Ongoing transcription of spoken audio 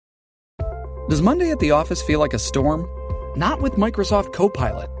Does Monday at the office feel like a storm? Not with Microsoft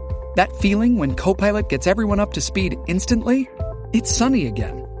Copilot. That feeling when Copilot gets everyone up to speed instantly? It's sunny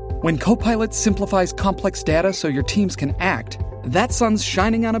again. When Copilot simplifies complex data so your teams can act, that sun's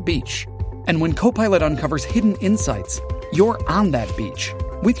shining on a beach. And when Copilot uncovers hidden insights, you're on that beach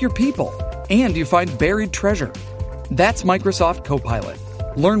with your people, and you find buried treasure. That's Microsoft Copilot.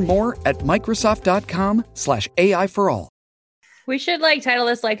 Learn more at Microsoft.com/AI for all. We should title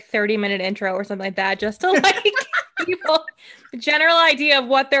this 30-minute intro or something like that, just to people the general idea of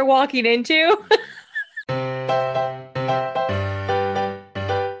what they're walking into.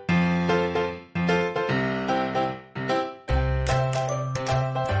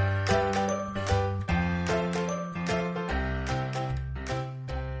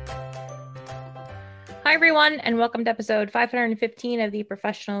 Hi, everyone, and welcome to episode 515 of the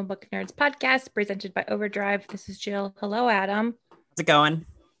Professional Book Nerds podcast presented by Overdrive. This is Jill. Hello, Adam. How's it going?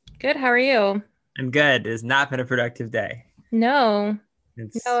 Good. How are you? I'm good. It has not been a productive day. No,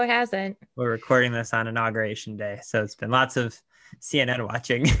 it hasn't. We're recording this on Inauguration Day, so it's been lots of CNN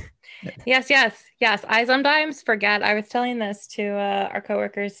watching. Yes. I sometimes forget. I was telling this to our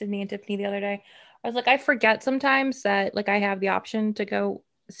coworkers, Sydney and Tiffany, the other day. I was like, I forget sometimes that I have the option to go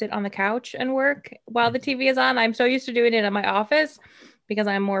sit on the couch and work while the TV is on. I'm so used to doing it in my office because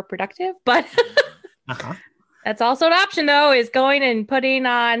I'm more productive, but that's also an option though, is going and putting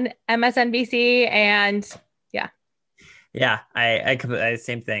on MSNBC and I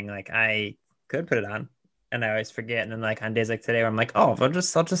same thing. I could put it on and I always forget. And then on days like today where I'm like, oh, I'll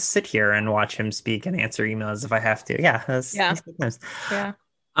just sit here and watch him speak and answer emails if I have to. That's good times.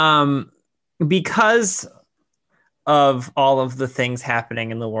 Because of all of the things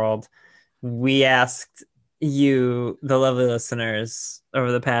happening in the world, we asked you, the lovely listeners,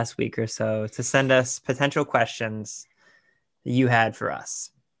 over the past week or so to send us potential questions that you had for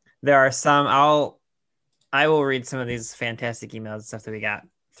us. There are some, I will read some of these fantastic emails and stuff that we got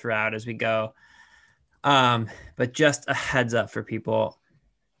throughout as we go. But just a heads up for people,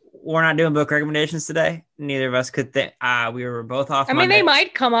 we're not doing book recommendations today. Neither of us could think. We were both off. I mean, they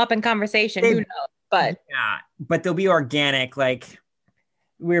might come up in conversation. Who knows? But they'll be organic. We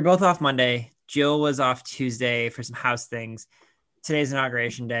were both off Monday. Jill was off Tuesday for some house things. Today's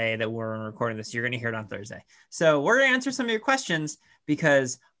Inauguration Day that we're recording this. You're going to hear it on Thursday. So we're going to answer some of your questions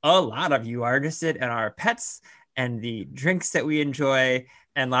because a lot of you are interested in our pets and the drinks that we enjoy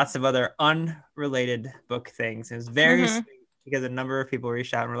and lots of other unrelated book things. It was very sweet because a number of people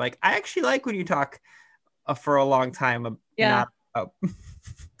reached out and were like, I actually like when you talk for a long time not about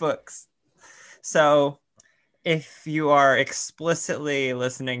books. So if you are explicitly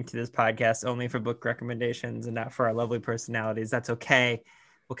listening to this podcast only for book recommendations and not for our lovely personalities, that's okay.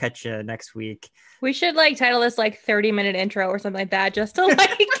 We'll catch you next week. We should title this 30-minute intro or something like that, just to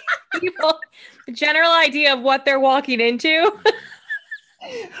people the general idea of what they're walking into.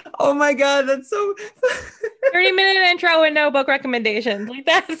 Oh my God, that's so 30-minute intro and no book recommendations.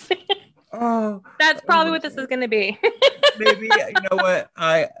 That's probably what this is going to be. Maybe, you know what?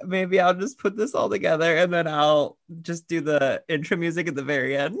 Maybe I'll just put this all together and then I'll just do the intro music at the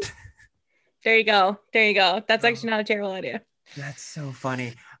very end. There you go. That's actually not a terrible idea. That's so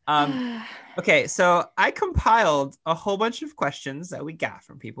funny. Okay, so I compiled a whole bunch of questions that we got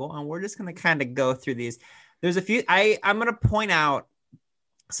from people, and we're just going to kind of go through these. There's a few. I'm going to point out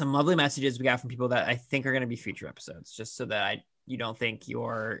some lovely messages we got from people that I think are going to be future episodes, just so that you don't think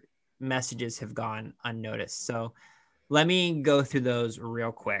your messages have gone unnoticed. So let me go through those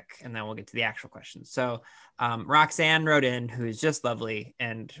real quick and then we'll get to the actual questions. So Roxanne wrote in, who's just lovely,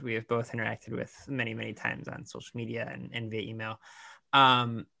 and we have both interacted with many, many times on social media and via email.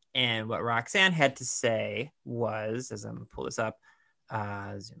 And what Roxanne had to say was, as I'm gonna pull this up,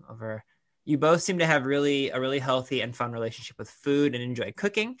 zoom over, you both seem to have a really healthy and fun relationship with food and enjoy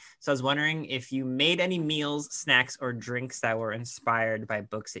cooking. So I was wondering if you made any meals, snacks, or drinks that were inspired by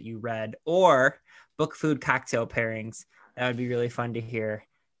books that you read, or book food cocktail pairings. That would be really fun to hear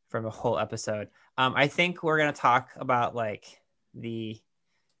from a whole episode. I think we're going to talk about the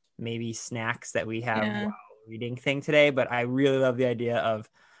maybe snacks that we have while reading thing today, but I really love the idea of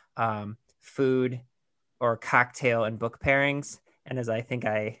food or cocktail and book pairings. And as I think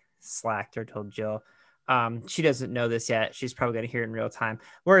I slacked or told Jill, she doesn't know this yet. She's probably going to hear it in real time.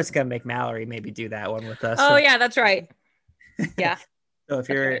 We're just going to make Mallory maybe do that one with us. Oh, yeah, that's right. Yeah. So if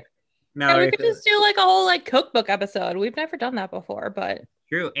you're right. Mallory, we could just do a whole cookbook episode. We've never done that before, but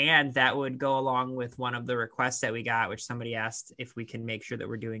true. And that would go along with one of the requests that we got, which somebody asked if we can make sure that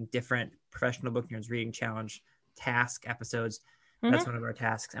we're doing different Professional Book Nerds Reading Challenge task episodes. That's one of our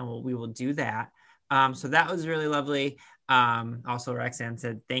tasks, and we will do that. So that was really lovely. Also, Roxanne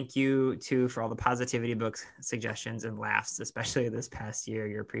said, thank you too for all the positivity books, suggestions, and laughs, especially this past year.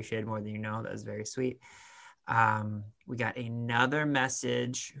 You're appreciated more than you know. That was very sweet. We got another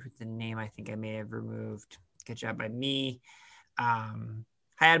message with the name I think I may have removed. Good job by me. Hi,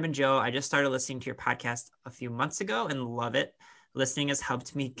 Adam and Joe. I just started listening to your podcast a few months ago and love it. Listening has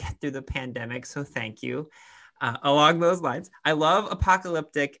helped me get through the pandemic, so thank you. Along those lines, I love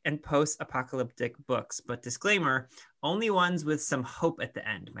apocalyptic and post-apocalyptic books, but disclaimer, only ones with some hope at the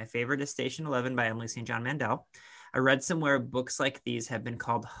end. My favorite is Station 11 by Emily St. John Mandel. I read somewhere books like these have been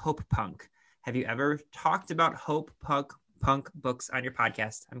called hope punk. Have you ever talked about hope punk books on your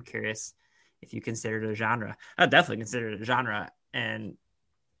podcast? I'm curious if you consider it a genre. I definitely consider it a genre, and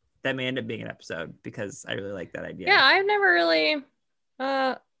that may end up being an episode because I really like that idea. Yeah, I've never really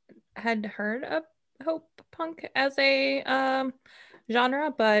had heard of hope punk as a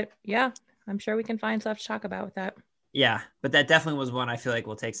genre, but yeah, I'm sure we can find stuff to talk about with that. Yeah, but that definitely was one I feel like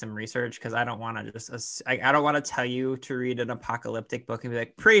will take some research because I don't want to just I don't want to tell you to read an apocalyptic book and be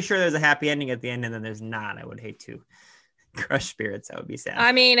like, pretty sure there's a happy ending at the end, and then there's not. I would hate to crush spirits. That would be sad.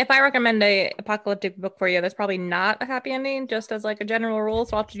 I mean, if I recommend a apocalyptic book for you, there's probably not a happy ending, just as like a general rule.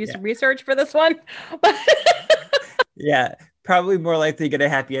 So I'll have to do some research for this one. Yeah, probably more likely to get a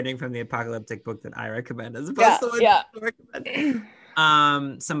happy ending from the apocalyptic book that I recommend as opposed to what I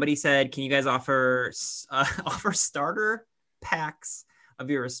recommend. Somebody said, can you guys offer starter packs of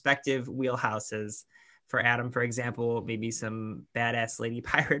your respective wheelhouses? For Adam, for example, maybe some badass lady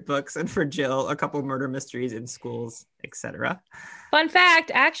pirate books, and for Jill, a couple murder mysteries in schools, etc. Fun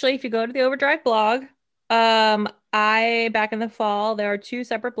fact, actually, if you go to the Overdrive blog, back in the fall, there are 2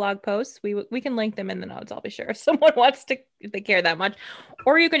 separate blog posts. We can link them in the notes, I'll be sure, if someone wants to, if they care that much,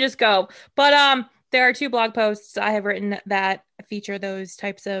 or you can just go. But there are 2 blog posts I have written that feature those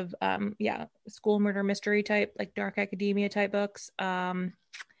types of school murder mystery type, like dark academia type books.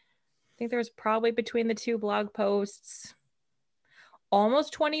 I think there's probably between the 2 blog posts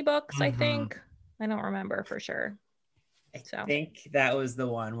almost 20 books. I think, I don't remember for sure. I think that was the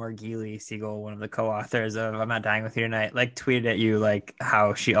one where Geely Siegel, one of the co-authors of I'm Not Dying With You Tonight, like tweeted at you like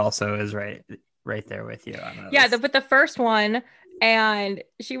how she also is right there with you on that. Yeah, with the first one, and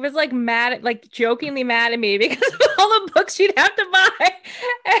she was like mad, like jokingly mad at me because of all the books she'd have to buy.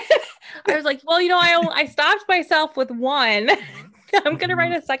 I was like, well, I stopped myself with one. I'm gonna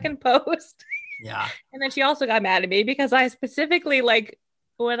write a second post. Yeah. And then she also got mad at me because I specifically, like,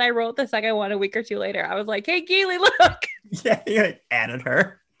 when I wrote the second one a week or 2 later, I was like, hey, Geely, look. Yeah, you like added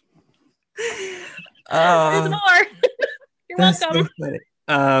her. There's more. You're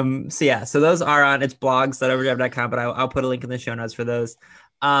welcome. So those are on it's blogs.overdrive.com, but I'll put a link in the show notes for those.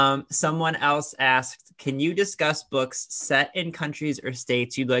 Someone else asked, can you discuss books set in countries or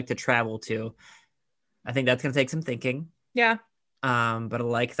states you'd like to travel to? I think that's gonna take some thinking. Yeah. But I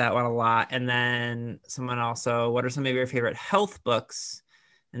like that one a lot. And then someone also, what are some of your favorite health books?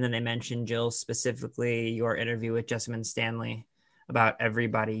 And then they mentioned, Jill, specifically your interview with Jessamine Stanley about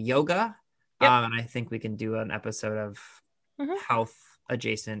Everybody Yoga. Yep. And I think we can do an episode of health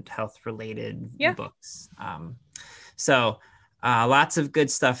adjacent, health related books. So lots of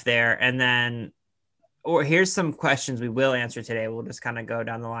good stuff there. And then here's some questions we will answer today. We'll just kind of go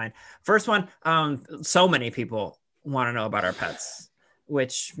down the line. First one, so many people want to know about our pets,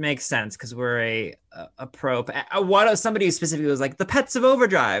 which makes sense because we're a pro. Somebody who specifically was like the pets of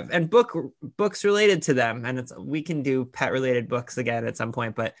Overdrive and books related to them, and we can do pet related books again at some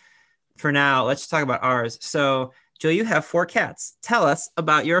point. But for now, let's talk about ours. So, Jill, you have 4 cats. Tell us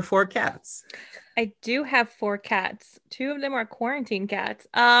about your 4 cats. I do have 4 cats. 2 of them are quarantine cats.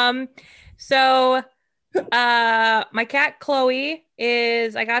 So my cat Chloe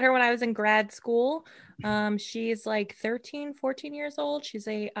I got her when I was in grad school. She's like 13, 14 years old. She's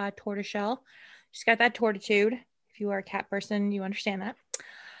a tortoiseshell. She's got that tortitude. If you are a cat person, you understand that.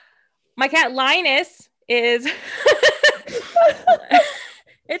 My cat Linus is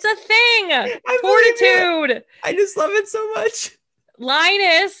it's a thing. Fortitude. I just love it so much.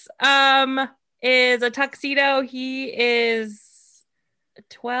 Linus is a tuxedo. He is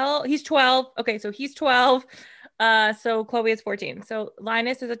 12. He's 12. Okay, so he's 12. So Chloe is 14. So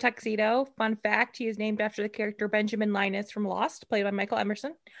Linus is a tuxedo. Fun fact, he is named after the character Benjamin Linus from Lost, played by Michael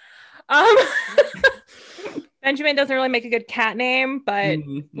Emerson. Benjamin doesn't really make a good cat name, but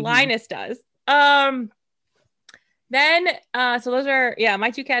Linus does. Then so those are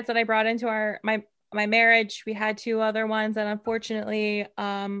my 2 cats that I brought into my marriage. We had 2 other ones that unfortunately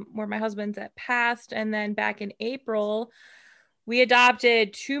were my husband's that passed. And then back in April, we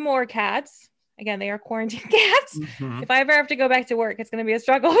adopted 2 more cats. Again, they are quarantine cats. Mhm. If I ever have to go back to work, it's going to be a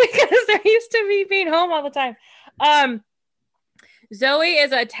struggle because they're used to me being home all the time. Zoe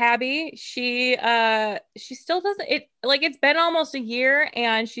is a tabby. She still doesn't, it's been almost a year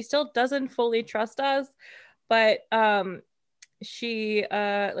and she still doesn't fully trust us, but she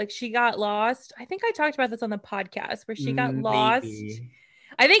got lost. I think I talked about this on the podcast where she got lost. Maybe.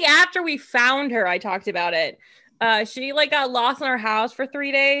 I think after we found her, I talked about it. She got lost in our house for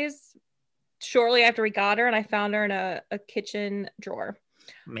 3 days shortly after we got her, and I found her in a kitchen drawer.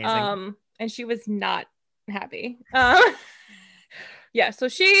 Amazing. And she was not happy. Yeah, so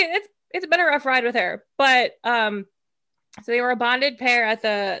it's been a rough ride with her, but so they were a bonded pair at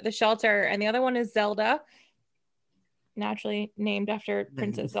the shelter, and the other one is Zelda, naturally named after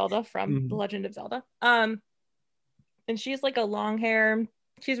Princess Zelda from The Legend of Zelda. And she's like a long hair.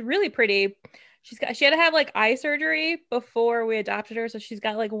 She's really pretty. She had to have eye surgery before we adopted her, so she's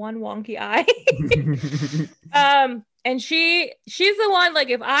got one wonky eye. And she's the one,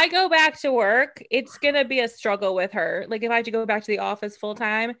 if I go back to work, it's gonna be a struggle with her. If I have to go back to the office full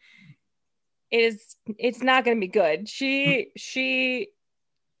time, it's not gonna be good. She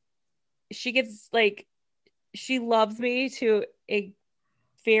gets she loves me to a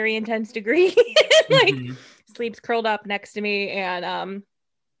very intense degree. Sleeps curled up next to me, and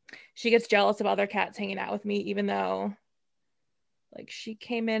she gets jealous of other cats hanging out with me, even though she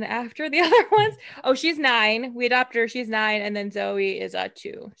came in after the other ones. Oh, she's 9. We adopted her. She's 9. And then Zoe is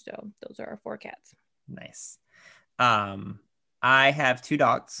 2. So those are our 4 cats. Nice. I have 2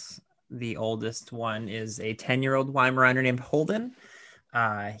 dogs. The oldest one is a 10-year-old Weimaraner named Holden.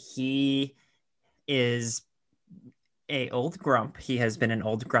 He is a old grump. He has been an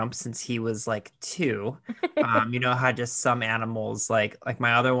old grump since he was 2. You know how just some animals, like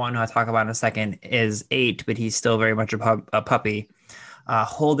my other one, who I'll talk about in a second, is 8, but he's still very much a puppy.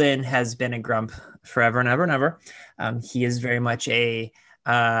 Holden has been a grump forever and ever and ever. He is very much he's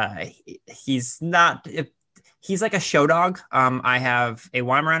like a show dog. I have a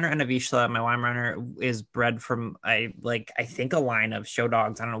Weimaraner and a Vizsla. My Weimaraner is bred from I think a line of show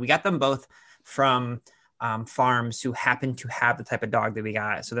dogs. I don't know. We got them both from farms who happen to have the type of dog that we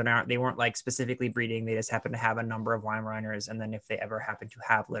got. So they weren't specifically breeding. They just happen to have a number of Weimaraners. And then if they ever happen to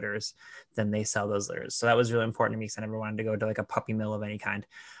have litters, then they sell those litters. So that was really important to me because I never wanted to go to a puppy mill of any kind.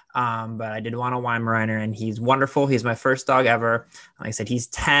 But I did want a Weimaraner, and he's wonderful. He's my first dog ever. Like I said, he's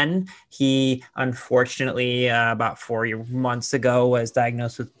 10. He unfortunately about 4 months ago was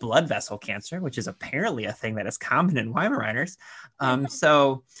diagnosed with blood vessel cancer, which is apparently a thing that is common in Weimaraners.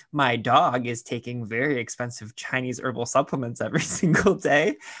 So my dog is taking very expensive Chinese herbal supplements every single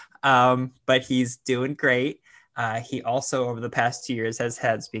day. But he's doing great. He also, over the past 2 years, has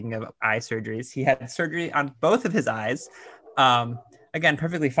had, speaking of eye surgeries, he had surgery on both of his eyes. Again,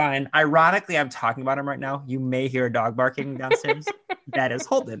 perfectly fine. Ironically, I'm talking about him right now. You may hear a dog barking downstairs. That is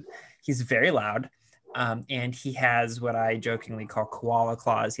Holden. He's very loud. And he has what I jokingly call koala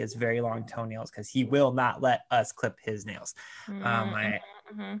claws. He has very long toenails because he will not let us clip his nails. My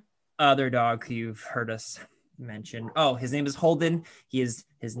other dog who you've heard us mention, his name is Holden. His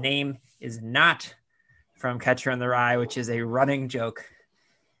name is not from Catcher in the Rye, which is a running joke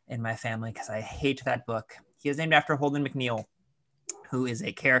in my family because I hate that book. He is named after Holden McNeil, who is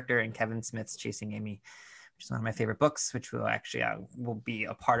a character in Kevin Smith's Chasing Amy, which is one of my favorite books, which will actually will be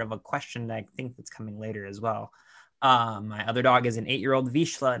a part of a question that I think that's coming later as well. My other dog is an 8-year-old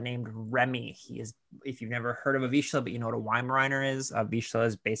Vizsla named Remy. He is, if you've never heard of a Vizsla, but you know what a Weimaraner is, a Vizsla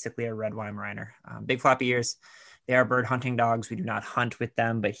is basically a red Weimaraner. Big floppy ears. They are bird hunting dogs. We do not hunt with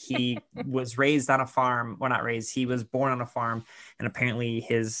them, but he was raised on a farm. Well, not raised. He was born on a farm, and apparently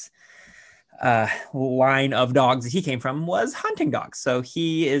his line of dogs that he came from was hunting dogs. So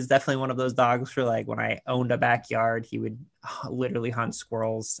he is definitely one of those dogs for when I owned a backyard, he would literally hunt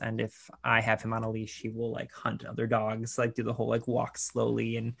squirrels. And if I have him on a leash, he will hunt other dogs, do the whole walk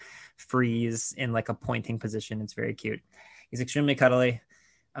slowly and freeze in a pointing position. It's very cute. He's extremely cuddly.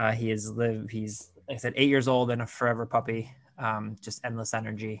 He's like I said, 8 years old and a forever puppy. Just endless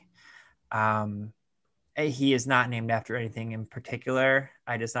energy. He is not named after anything in particular.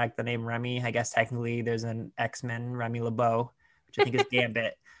 I just like the name Remy. I guess technically there's an X-Men Remy LeBeau, which I think is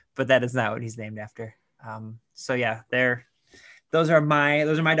Gambit, but that is not what he's named after. So yeah, those are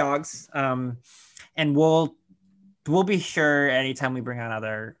my dogs. And we'll be sure anytime we bring on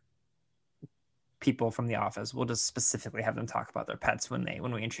other people from the office, we'll just specifically have them talk about their pets when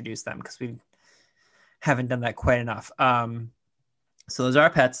we introduce them, because we haven't done that quite enough. So those are our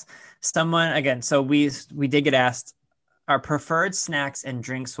pets. Someone, again, so we did get asked our preferred snacks and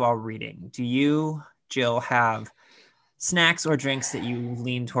drinks while reading. Do you, Jill, have snacks or drinks that you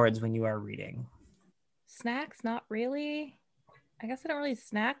lean towards when you are reading? Snacks, not really. I guess I don't really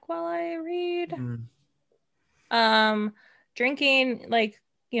snack while I read. Drinking, like,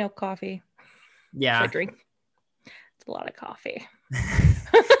 coffee. Yeah. I drink. It's a lot of coffee.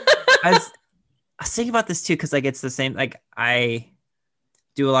 I was thinking about this too, because like it's the same. Like I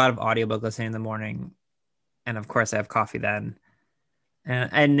do a lot of audiobook listening in the morning, and of course I have coffee then,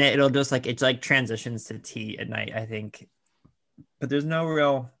 and it'll just like it's like transitions to tea at night, I think. But there's no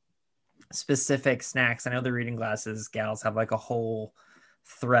real specific snacks. I know the Reading Glasses gals have like a whole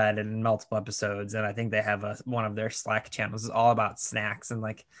thread and multiple episodes, and I think they have one of their Slack channels is all about snacks, and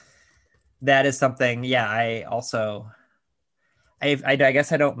like that is something. Yeah, I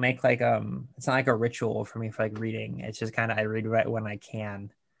guess I don't make like it's not like a ritual for me for like reading. It's just kind of I read right when I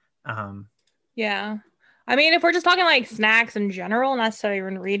can. Yeah. I mean, if we're just talking like snacks in general, not necessarily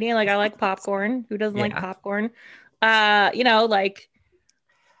even reading, like I like popcorn. Who doesn't like popcorn? Like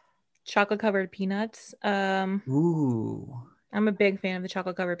chocolate covered peanuts. Ooh. I'm a big fan of the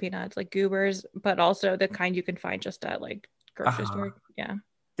chocolate covered peanuts, like Goobers, but also the kind you can find just at like grocery store. Yeah.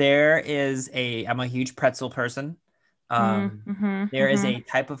 I'm a huge pretzel person. There is a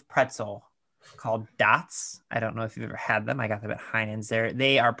type of pretzel called Dots. I don't know if you've ever had them. I got them at Heinen's.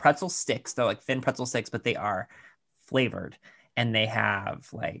 They are pretzel sticks, though, like thin pretzel sticks, but they are flavored, and they have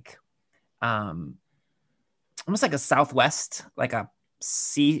like almost like a Southwest, like a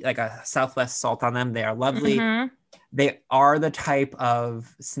Southwest salt on them. They are lovely. They are the type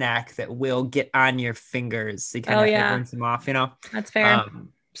of snack that will get on your fingers. So you kind of rinse them off, That's fair.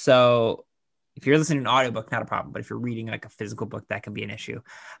 So if you're listening to an audiobook, not a problem. But if you're reading like a physical book, that can be an issue.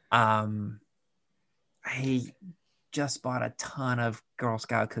 I just bought a ton of Girl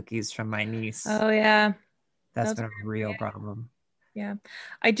Scout cookies from my niece. Oh, yeah. That's been a real problem. Yeah.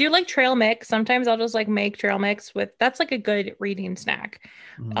 I do like trail mix. Sometimes I'll just like make trail mix that's like a good reading snack.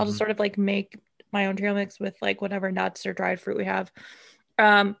 I'll just sort of like make my own trail mix with like whatever nuts or dried fruit we have.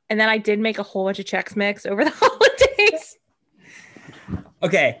 And then I did make a whole bunch of Chex Mix over the holidays.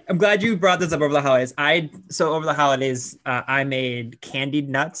 Okay, I'm glad you brought this up over the holidays. Over the holidays, I made candied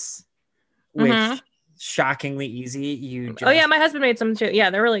nuts, which shockingly easy. My husband made some too. Yeah,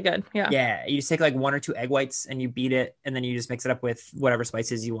 they're really good. Yeah, you just take like 1 or 2 egg whites and you beat it, and then you just mix it up with whatever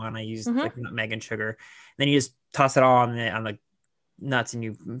spices you want. I use like nutmeg and sugar. Then you just toss it all on the nuts and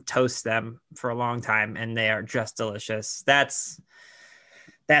you toast them for a long time, and they are just delicious. That's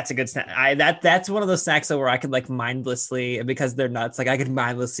a good snack. That's one of those snacks where I could like mindlessly, because they're nuts, like I could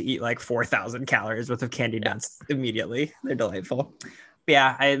mindlessly eat like 4,000 calories worth of candied nuts immediately. They're delightful. But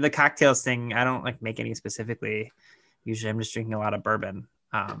yeah, the cocktails thing, I don't like make any specifically. Usually I'm just drinking a lot of bourbon.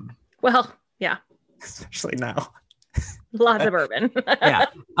 Well, yeah. Especially now. Lots of bourbon. Yeah.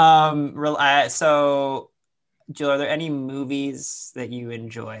 So Jill, are there any movies that you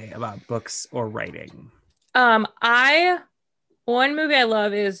enjoy about books or writing? One movie I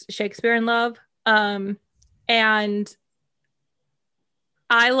love is Shakespeare in Love. And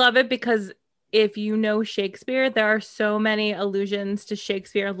I love it because if you know Shakespeare, there are so many allusions to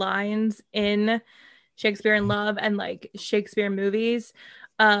Shakespeare lines in Shakespeare in Love and like Shakespeare movies.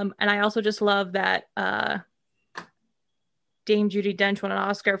 And I also just love that Dame Judi Dench won an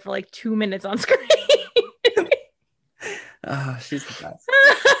Oscar for like 2 minutes on screen. Oh, she's the best.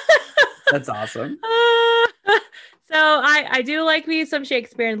 That's awesome. So I do like me some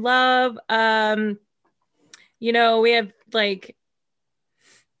Shakespeare in Love. We have like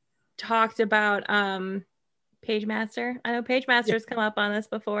talked about Pagemaster. I know Pagemaster's come up on this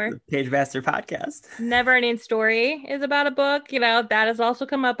before. The Pagemaster podcast. Never Ending Story is about a book. That has also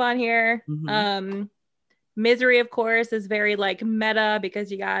come up on here. Misery, of course, is very like meta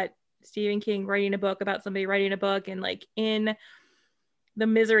because you got Stephen King writing a book about somebody writing a book, and like in the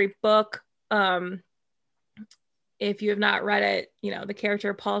Misery book, if you have not read it, the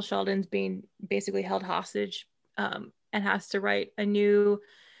character Paul Sheldon's being basically held hostage and has to write a new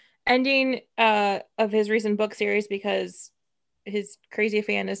ending of his recent book series because his crazy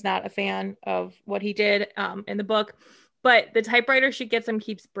fan is not a fan of what he did in the book. But the typewriter she gets him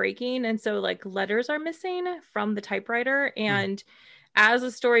keeps breaking, and so like letters are missing from the typewriter. And as the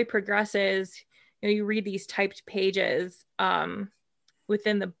story progresses, you read these typed pages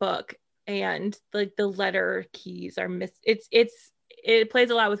within the book, and like the letter keys are missed. It plays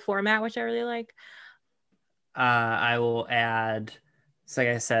a lot with format, which I really like. I will add, so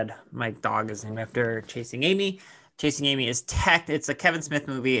like I said, my dog is named after Chasing Amy. Chasing Amy is it's a Kevin Smith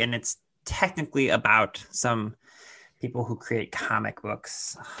movie, and it's technically about some people who create comic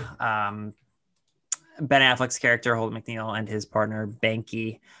books. Ben Affleck's character Holden McNeil and his partner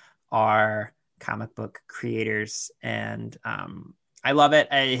Banky are comic book creators, and I love it.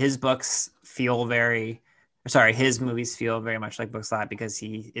 His movies feel very much like books a lot because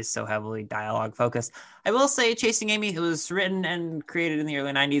he is so heavily dialogue focused. I will say Chasing Amy, it was written and created in the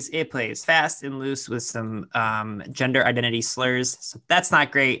early 90s. It plays fast and loose with some gender identity slurs. So that's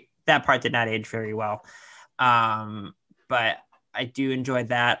not great. That part did not age very well. But I do enjoy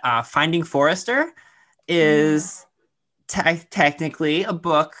that. Finding Forrester is technically a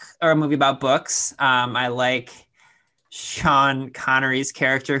book or a movie about books. I like Sean Connery's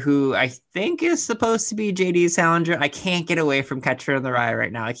character, who I think is supposed to be J.D. Salinger. I can't get away from Catcher in the Rye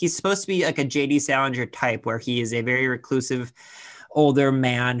right now. Like, he's supposed to be like a J.D. Salinger type, where he is a very reclusive older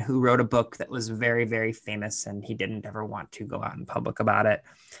man who wrote a book that was very, very famous, and he didn't ever want to go out in public about it.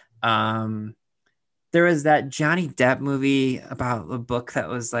 There was that Johnny Depp movie about a book that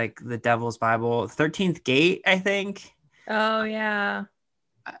was like the Devil's Bible, 13th Gate, I think. Oh, yeah.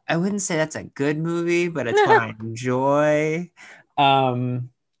 I wouldn't say that's a good movie, but it's one I enjoy. Then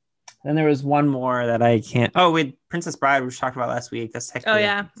there was one more that I can't. Oh, with Princess Bride, which we talked about last week. That's technically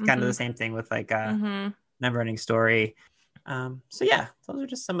kind of the same thing with like a Never-Ending Story. So yeah, those are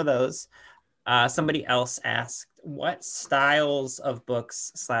just some of those. Somebody else asked, what styles of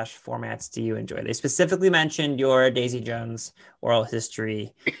books / formats do you enjoy? They specifically mentioned your Daisy Jones oral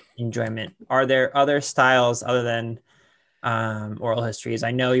history enjoyment. Are there other styles other than oral histories? I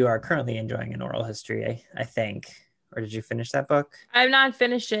know you are currently enjoying an oral history, I think. Or did you finish that book? I've not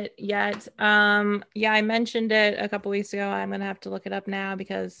finished it yet. Yeah, I mentioned it a couple weeks ago. I'm gonna have to look it up now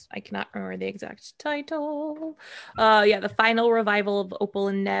because I cannot remember the exact title. The Final Revival of Opal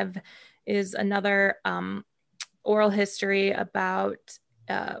and Nev is another oral history about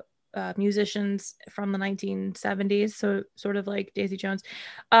musicians from the 1970s. So sort of like Daisy Jones.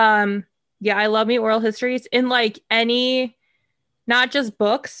 Yeah, I love me oral histories in like any, not just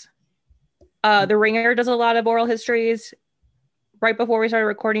books. The Ringer does a lot of oral histories. Right before we started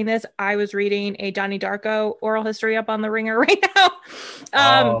recording this, I was reading a Donnie Darko oral history up on the Ringer right now.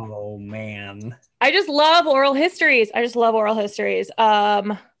 Oh man, I just love oral histories. I don't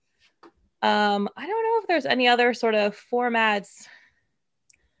know if there's any other sort of formats.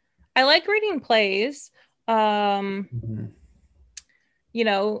 I like reading plays. It's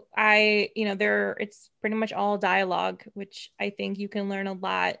pretty much all dialogue, which I think you can learn a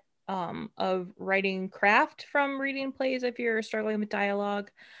lot of writing craft from reading plays if you're struggling with dialogue,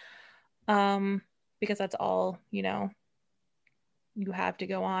 because that's all you have to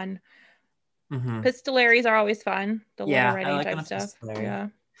go on. Epistolaries are always fun, the letter writing type stuff. Yeah,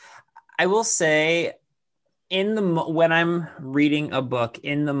 I will say, when I'm reading a book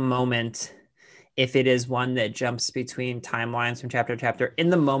in the moment, if it is one that jumps between timelines from chapter to chapter, in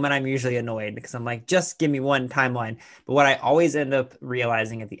the moment, I'm usually annoyed because I'm like, just give me one timeline. But what I always end up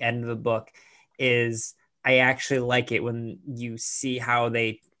realizing at the end of the book is I actually like it when you see how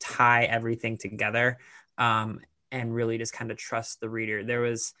they tie everything together, and really just kind of trust the reader. There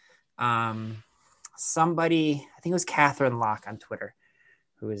was somebody, I think it was Catherine Locke on Twitter,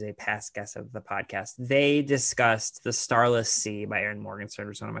 who is a past guest of the podcast. They discussed The Starless Sea by Erin Morgenstern,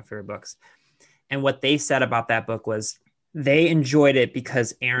 which is one of my favorite books. And what they said about that book was they enjoyed it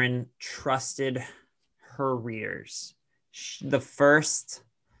because Erin trusted her readers. The first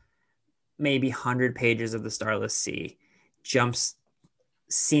maybe 100 pages of The Starless Sea jumps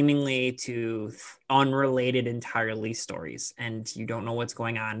seemingly to unrelated entirely stories, and you don't know what's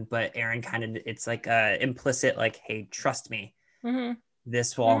going on, but Erin it's like a implicit, like, hey, trust me.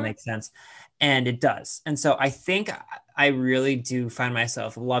 This will all make sense. And it does. And so I think I really do find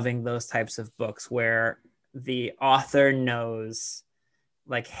myself loving those types of books where the author knows,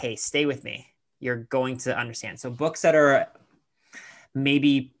 like, hey, stay with me. You're going to understand. So books that are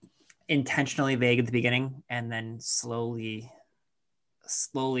maybe intentionally vague at the beginning and then slowly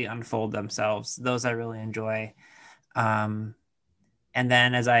unfold themselves, those I really enjoy. And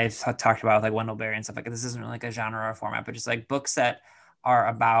then, as I've talked about, like Wendell Berry and stuff like that, this isn't really like a genre or format, but just like books that are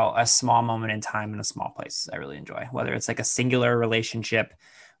about a small moment in time in a small place, I really enjoy, whether it's like a singular relationship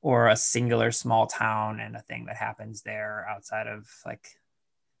or a singular small town and a thing that happens there outside of like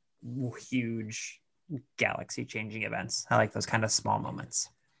huge galaxy changing events. I like those kind of small moments.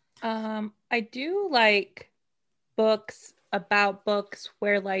 I do like books about books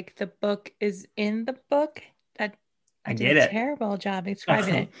where like the book is in the book. That I did a terrible job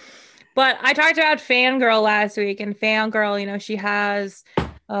describing it. But I talked about Fangirl last week, and Fangirl, she has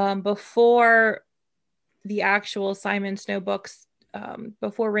before the actual Simon Snow books,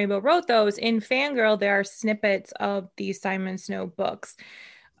 before Rainbow wrote those, in Fangirl, there are snippets of the Simon Snow books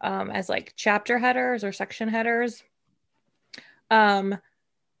as like chapter headers or section headers.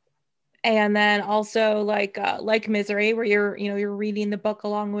 And then also like Misery, where you're reading the book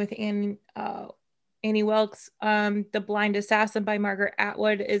along with Annie Wilkes. The Blind Assassin by Margaret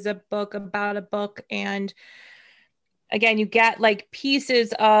Atwood is a book about a book, and again, you get like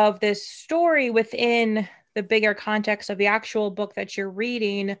pieces of this story within the bigger context of the actual book that you're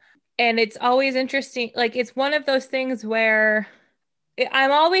reading. And it's always interesting. Like, it's one of those things where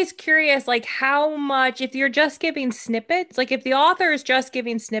I'm always curious, like, how much, if you're just giving snippets, like if the author is just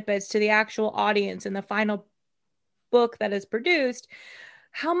giving snippets to the actual audience in the final book that is produced,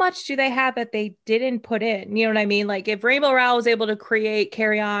 how much do they have that they didn't put in? You know what I mean? Like, if Rainbow Rowell was able to create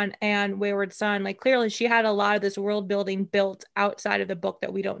Carry On and Wayward Son, like clearly she had a lot of this world building built outside of the book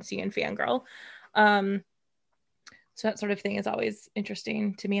that we don't see in Fangirl. So that sort of thing is always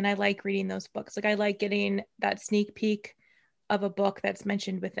interesting to me. And I like reading those books. Like, I like getting that sneak peek of a book that's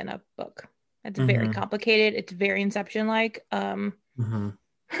mentioned within a book. It's very complicated. It's very Inception-like.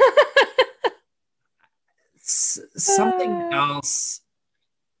 Something else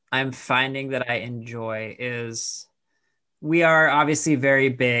I'm finding that I enjoy is we are obviously very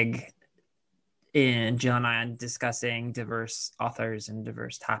big in Jill and I on discussing diverse authors and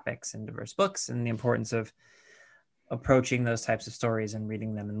diverse topics and diverse books and the importance of approaching those types of stories and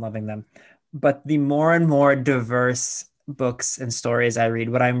reading them and loving them. But the more and more diverse books and stories I read,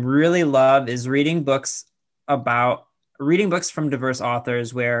 what I really love is reading books from diverse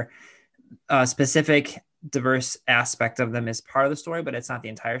authors where a specific diverse aspect of them is part of the story, but it's not the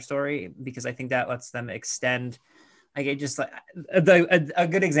entire story, because I think that lets them extend. Like, it just like a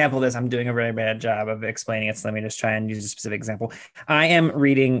good example of this, I'm doing a very bad job of explaining it, so let me just try and use a specific example. I am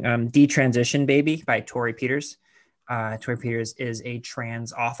reading Detransition Baby by Tori Peters. Tori Peters is a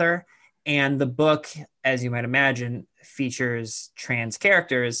trans author, and the book, as you might imagine, features trans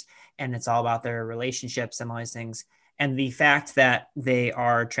characters, and it's all about their relationships and all these things. And the fact that they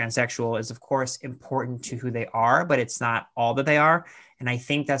are transsexual is, of course, important to who they are, but it's not all that they are. And I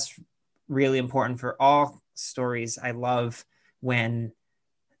think that's really important for all stories. I love when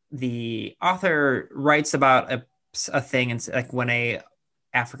the author writes about a thing, and like when a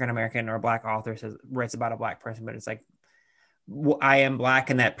African-American or a Black author writes about a Black person, but it's like, I am Black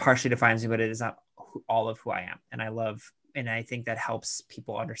and that partially defines me, but it is not all of who I am. And I think that helps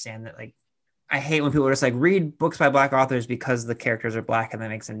people understand that, like, I hate when people are just like, read books by Black authors because the characters are Black and that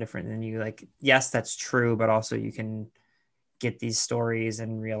makes them different than you. Like, yes, that's true, but also you can get these stories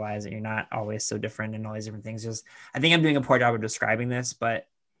and realize that you're not always so different and all these different things. Just, I think I'm doing a poor job of describing this, but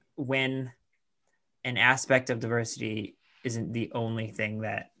when an aspect of diversity isn't the only thing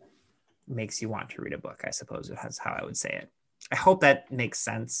that makes you want to read a book, I suppose that's how I would say it. I hope that makes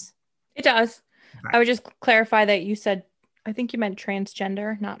sense. It does. Okay. I would just clarify that you said, I think you meant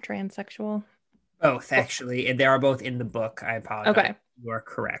transgender, not transsexual. Both, actually. And they are both in the book. I apologize. Okay. You are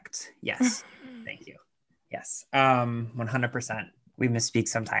correct. Yes. Thank you. Yes. 100%. We misspeak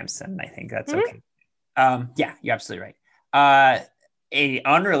sometimes, and I think that's okay. Yeah, you're absolutely right. A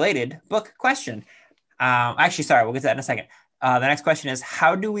unrelated book question. Actually, sorry, we'll get to that in a second. The next question is,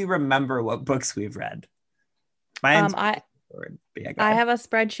 how do we remember what books we've read? I have a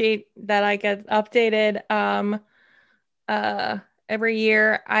spreadsheet that I get updated every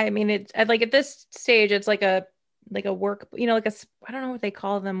year. I mean, it's like at this stage, it's like a work, like I don't know what they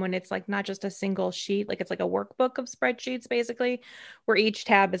call them when it's like not just a single sheet, like it's like a workbook of spreadsheets basically, where each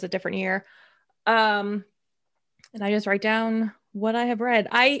tab is a different year. And I just write down what I have read.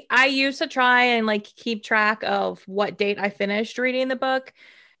 I used to try and like keep track of what date I finished reading the book.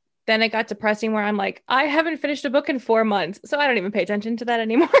 Then it got depressing where I'm like, I haven't finished a book in 4 months. So I don't even pay attention to that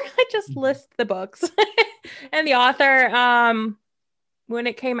anymore. I just list the books and the author, when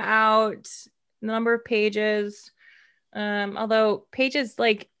it came out, the number of pages, although pages,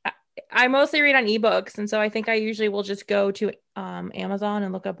 like I mostly read on ebooks. And so I think I usually will just go to Amazon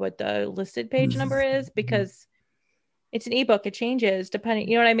and look up what the listed page number is, because it's an ebook. It changes depending,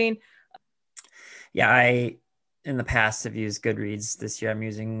 you know what I mean? Yeah, in the past have used Goodreads. This year I'm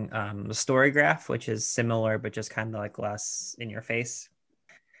using the Storygraph, which is similar, but just kind of like less in your face.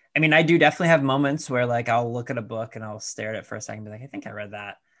 I mean, I do definitely have moments where like I'll look at a book and I'll stare at it for a second and be like, I think I read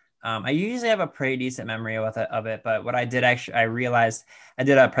that. I usually have a pretty decent memory of it, but what I did I realized I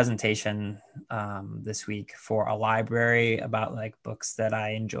did a presentation this week for a library about like books that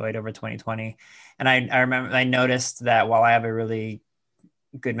I enjoyed over 2020. And I remember, I noticed that while I have a really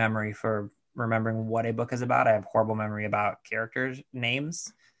good memory for remembering what a book is about, I have horrible memory about characters'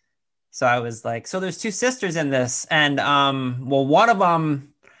 names. So I was like, so there's two sisters in this, and well, one of them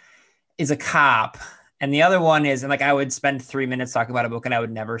is a cop, and the other one is, and like I would spend 3 minutes talking about a book, and I would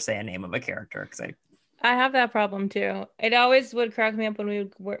never say a name of a character because I have that problem too. It always would crack me up when we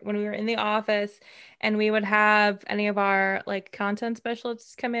were in the office and we would have any of our like content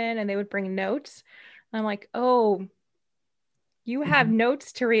specialists come in and they would bring notes. And I'm like, "Oh, you have Mhm.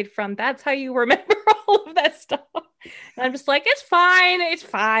 notes to read from. That's how you remember all of that stuff." And I'm just like, "It's fine. It's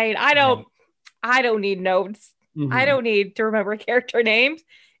fine. Right. I don't need notes. I Mhm. don't need to remember character names.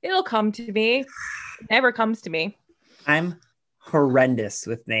 It'll come to me. It never comes to me." I'm horrendous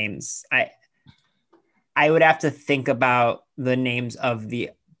with names. I would have to think about the names of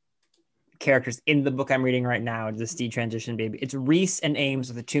the characters in the book I'm reading right now, the Steed Transition Baby. It's Reese and Ames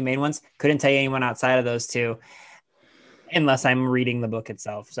are the two main ones. Couldn't tell you anyone outside of those two unless I'm reading the book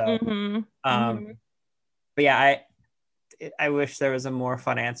itself. So, Mm-hmm. Mm-hmm. um, but yeah, I wish there was a more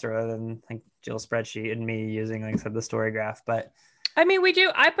fun answer other than like Jill's spreadsheet and me using, like I said, the story graph. But I mean, we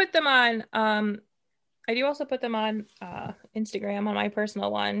do. I put them on. I do also put them on Instagram on my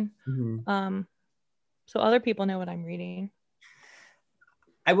personal one. mhm. Um, so other people know what I'm reading.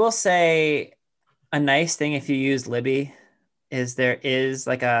 I will say a nice thing if you use Libby is there is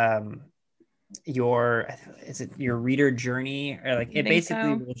like your is it your reader journey, or like You it think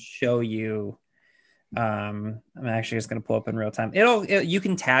basically so? will show you. I'm actually just going to pull up in real time. You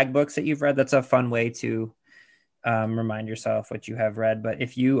can tag books that you've read. That's a fun way to remind yourself what you have read. But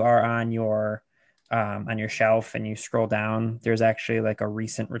if you are on your shelf and you scroll down, there's actually like a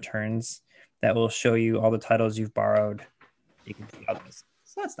recent returns that will show you all the titles you've borrowed. You can see all those.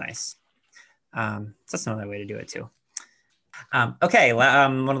 So that's nice. So that's another way to do it too. Okay,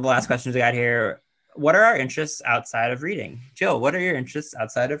 one of the last questions we got here. What are our interests outside of reading? Jill, what are your interests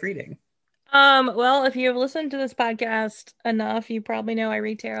outside of reading? Well, if you've listened to this podcast enough, you probably know I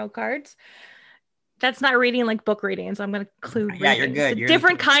read tarot cards. That's not reading like book reading, so I'm going to include Yeah, you're reading. It's a good. You're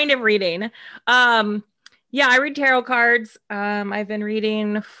different kind of reading. Um, yeah, I read tarot cards. I've been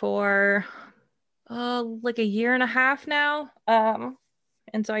reading for like a year and a half now.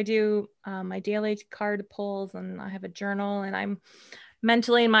 And so I do my daily card pulls, and I have a journal, and I'm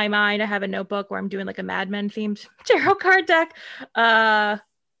mentally in my mind, I have a notebook where I'm doing like a Mad Men themed tarot card deck.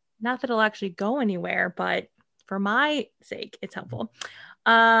 Not that it'll actually go anywhere, but for my sake, it's helpful.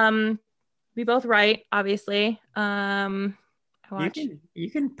 We both write, obviously. I You watch.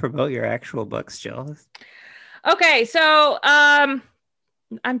 can promote your actual books, Jill. Okay, so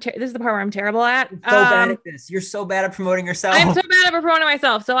this is the part where I'm terrible at. You're so bad at this. You're so bad at promoting I'm yourself. so bad at promoting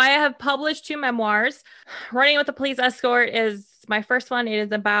myself. So I have published 2 memoirs. Running with a Police Escort is my first one. It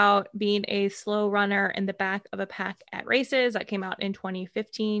is about being a slow runner in the back of a pack at races. That came out in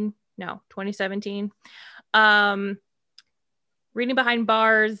 2015. No, 2017. Reading Behind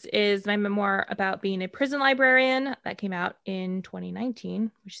Bars is my memoir about being a prison librarian. That came out in 2019,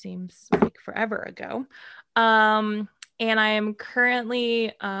 which seems like forever ago. And I am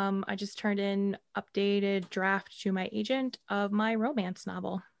currently, I just turned in updated draft to my agent of my romance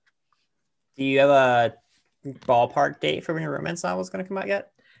novel. Do you have a ballpark date for when your romance novel is going to come out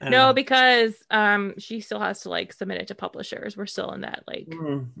yet? No, because she still has to like submit it to publishers. We're still in that like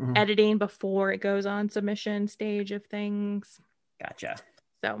mm-hmm. editing before it goes on submission stage of things. Gotcha.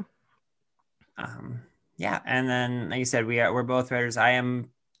 So, yeah, and then like you said, we're both writers. I am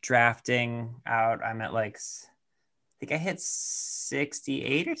drafting out. I'm at like, I think I hit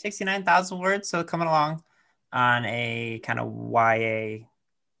 68 or 69,000 words, so coming along on a kind of YA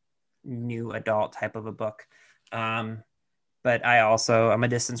new adult type of a book. But I'm a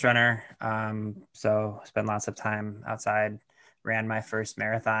distance runner, so spend lots of time outside. Ran my first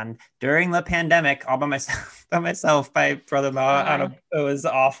marathon during the pandemic all by myself. My brother-in-law. It was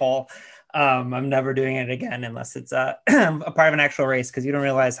awful. I'm never doing it again unless it's a part of an actual race, because you don't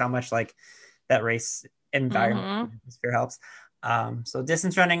realize how much like that race environment atmosphere helps. So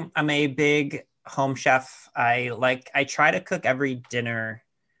distance running. I'm a big home chef. I try to cook every dinner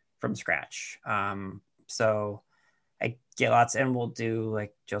from scratch. So I get lots, and we'll do,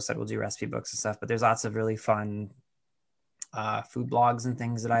 like Joe said, we'll do recipe books and stuff, but there's lots of really fun food blogs and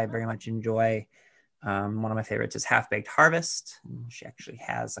things that I very much enjoy. One of my favorites is Half Baked Harvest. She actually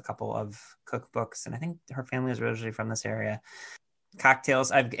has a couple of cookbooks, and I think her family is originally from this area.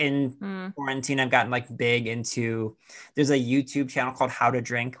 Cocktails. Quarantine, I've gotten like big into, there's a YouTube channel called How to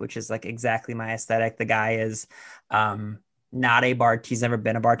Drink, which is like exactly my aesthetic. The guy is not he's never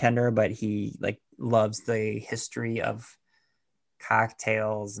been a bartender, but he like loves the history of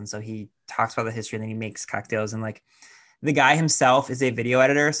cocktails. And so he talks about the history, and then he makes cocktails, and like the guy himself is a video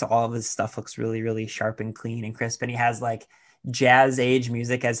editor. So all of his stuff looks really, really sharp and clean and crisp. And he has like jazz age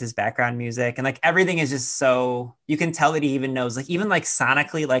music as his background music. And like everything is just so, you can tell that he even knows, like even like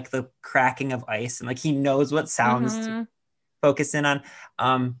sonically, like the cracking of ice, and like he knows what sounds to focus in on.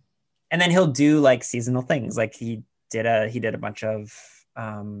 And then he'll do like seasonal things. Like he did a bunch of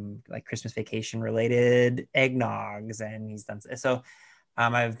like Christmas Vacation related eggnogs, and he's done so.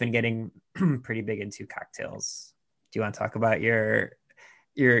 I've been getting pretty big into cocktails. Do you want to talk about your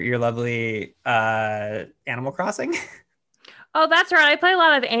lovely Animal Crossing? Oh, that's right. I play a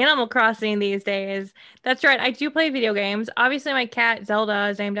lot of Animal Crossing these days. That's right. I do play video games. Obviously, my cat Zelda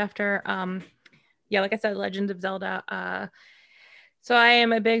is named after, like I said, Legends of Zelda. So I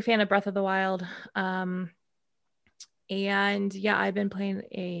am a big fan of Breath of the Wild. And yeah, I've been playing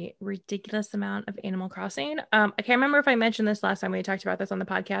a ridiculous amount of Animal Crossing. I can't remember if I mentioned this last time we talked about this on the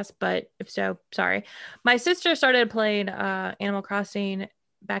podcast, but if so, sorry. My sister started playing Animal Crossing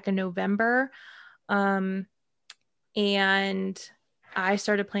back in November. And I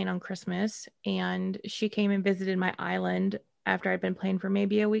started playing on Christmas, and she came and visited my island after I'd been playing for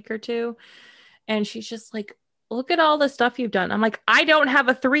maybe a week or two. And she's just like, look at all the stuff you've done. I'm like, I don't have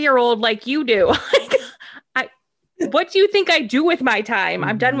a 3-year-old like you do. What do you think I do with my time?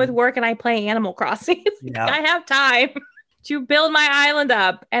 I'm done with work and I play Animal Crossing. Yeah. I have time to build my island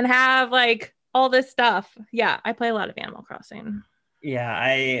up and have like all this stuff. Yeah, I play a lot of Animal Crossing. Yeah,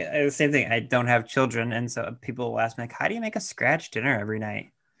 I the same thing. I don't have children, and so people will ask me like, "How do you make a scratch dinner every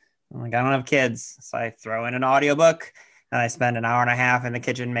night?" I'm like, "I don't have kids, so I throw in an audiobook, and I spend an hour and a half in the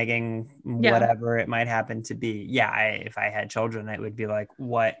kitchen making whatever it might happen to be." Yeah, if I had children, it would be like,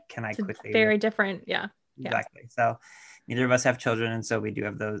 "What can I quickly?" Very different. Yeah, exactly. So neither of us have children, and so we do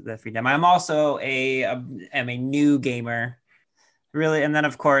have the freedom. I'm also am a new gamer. Really, and then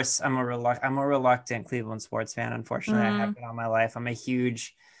of course I'm a reluctant Cleveland sports fan. Unfortunately, I have been all my life. I'm a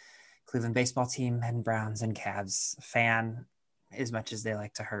huge Cleveland baseball team and Browns and Cavs fan. As much as they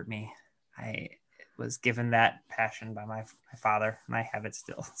like to hurt me, I was given that passion by my father, and I have it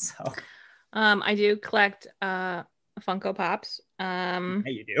still. So, I do collect Funko Pops. Yeah,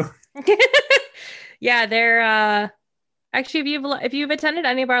 you do. Yeah, they're actually, if you've attended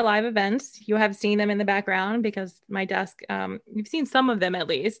any of our live events, you have seen them in the background because my desk, you've seen some of them at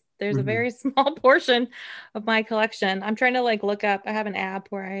least. There's a very small portion of my collection. I'm trying to like look up. I have an app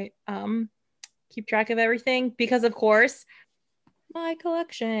where I keep track of everything because, of course, my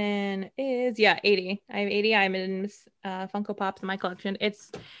collection is 80. I have 80 items, Funko Pops in my collection.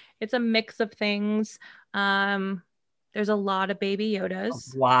 It's a mix of things. There's a lot of Baby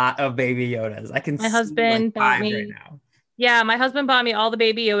Yodas. A lot of Baby Yodas. I can. My husband like bought me. Right now. Yeah, my husband bought me all the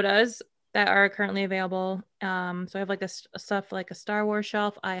Baby Yodas that are currently available. So I have like a stuff like a Star Wars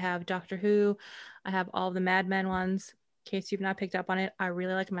shelf. I have Doctor Who. I have all the Mad Men ones. In case you've not picked up on it, I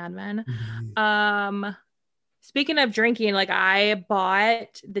really like Mad Men. Speaking of drinking, like I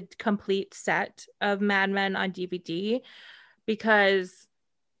bought the complete set of Mad Men on DVD because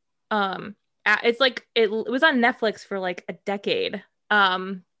it's like it was on Netflix for like a decade.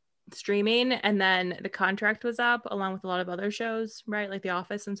 Streaming, and then the contract was up along with a lot of other shows, right, like The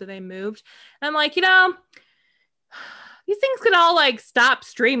Office, and so they moved. And I'm like, these things could all like stop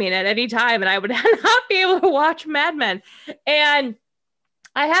streaming at any time and I would not be able to watch Mad Men. And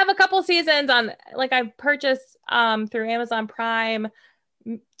I have a couple seasons on, like, I purchased through Amazon Prime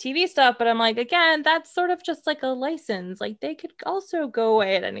TV stuff, but I'm like, again, that's sort of just like a license, like they could also go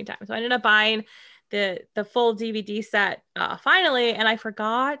away at any time. So I ended up buying the full DVD set finally, and I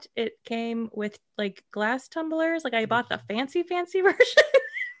forgot it came with like glass tumblers. Like I bought the fancy version.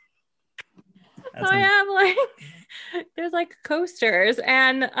 So I have like there's like coasters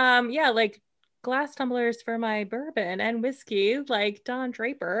and like glass tumblers for my bourbon and whiskey, like Don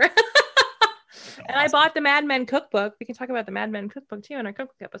Draper. And I bought the Mad Men cookbook. We can talk about the Mad Men cookbook too in our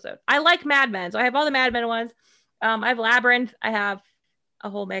cookbook episode. I like Mad Men, so I have all the Mad Men ones. I have Labyrinth. I have a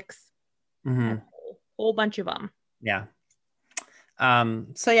whole mix. Whole bunch of them. Yeah.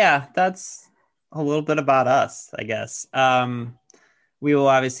 So yeah, that's a little bit about us, I guess. We will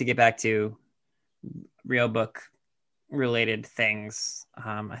obviously get back to real book related things.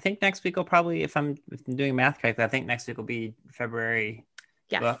 I think next week will probably, if I'm doing math correctly, I think next week will be February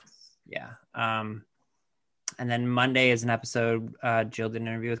books. Yeah. And then Monday is an episode. Jill did an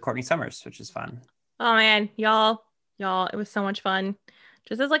interview with Courtney Summers, which is fun. Oh man, y'all, it was so much fun.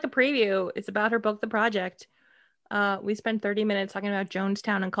 Just as like a preview, it's about her book, The Project. We spent 30 minutes talking about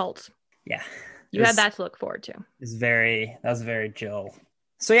Jonestown and cults. Yeah. You had that to look forward to. That was very Jill.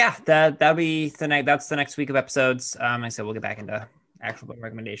 So yeah, that'll be that's the next week of episodes. I said we'll get back into actual book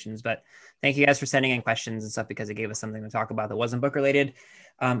recommendations, but thank you guys for sending in questions and stuff because it gave us something to talk about that wasn't book related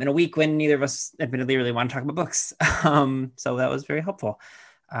in a week when neither of us admittedly really want to talk about books. So that was very helpful.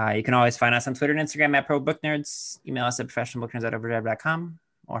 You can always find us on Twitter and Instagram at ProBookNerds. Email us at professionalbooknerds@overdrive.com.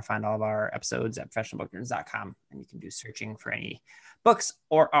 or find all of our episodes at professionalbooknerds.com. And you can do searching for any books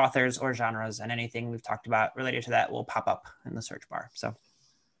or authors or genres, and anything we've talked about related to that will pop up in the search bar. So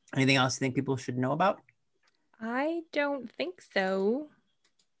anything else you think people should know about? I don't think so.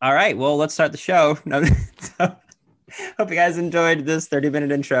 All right, well, let's start the show. So, hope you guys enjoyed this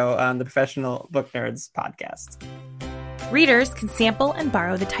 30-minute intro on the Professional Book Nerds podcast. Readers can sample and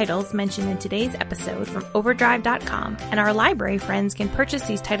borrow the titles mentioned in today's episode from Overdrive.com, and our library friends can purchase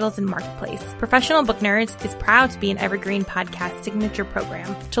these titles in Marketplace. Professional Book Nerds is proud to be an Evergreen Podcast signature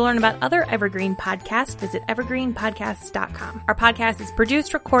program. To learn about other Evergreen podcasts, visit evergreenpodcasts.com. Our podcast is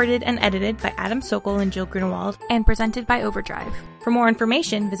produced, recorded, and edited by Adam Sokol and Jill Grunewald, and presented by Overdrive. For more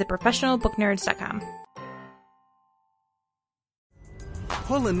information, visit professionalbooknerds.com.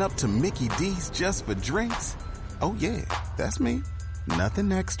 Pulling up to Mickey D's just for drinks? Oh yeah, that's me.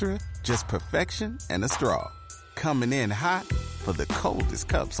 Nothing extra, just perfection and a straw. Coming in hot for the coldest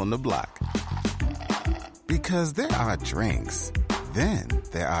cups on the block. Because there are drinks. Then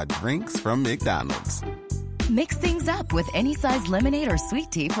there are drinks from McDonald's. Mix things up with any size lemonade or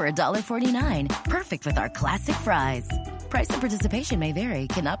sweet tea for $1.49. Perfect with our classic fries. Price and participation may vary.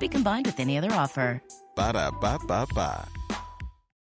 Cannot be combined with any other offer. Ba-da-ba-ba-ba.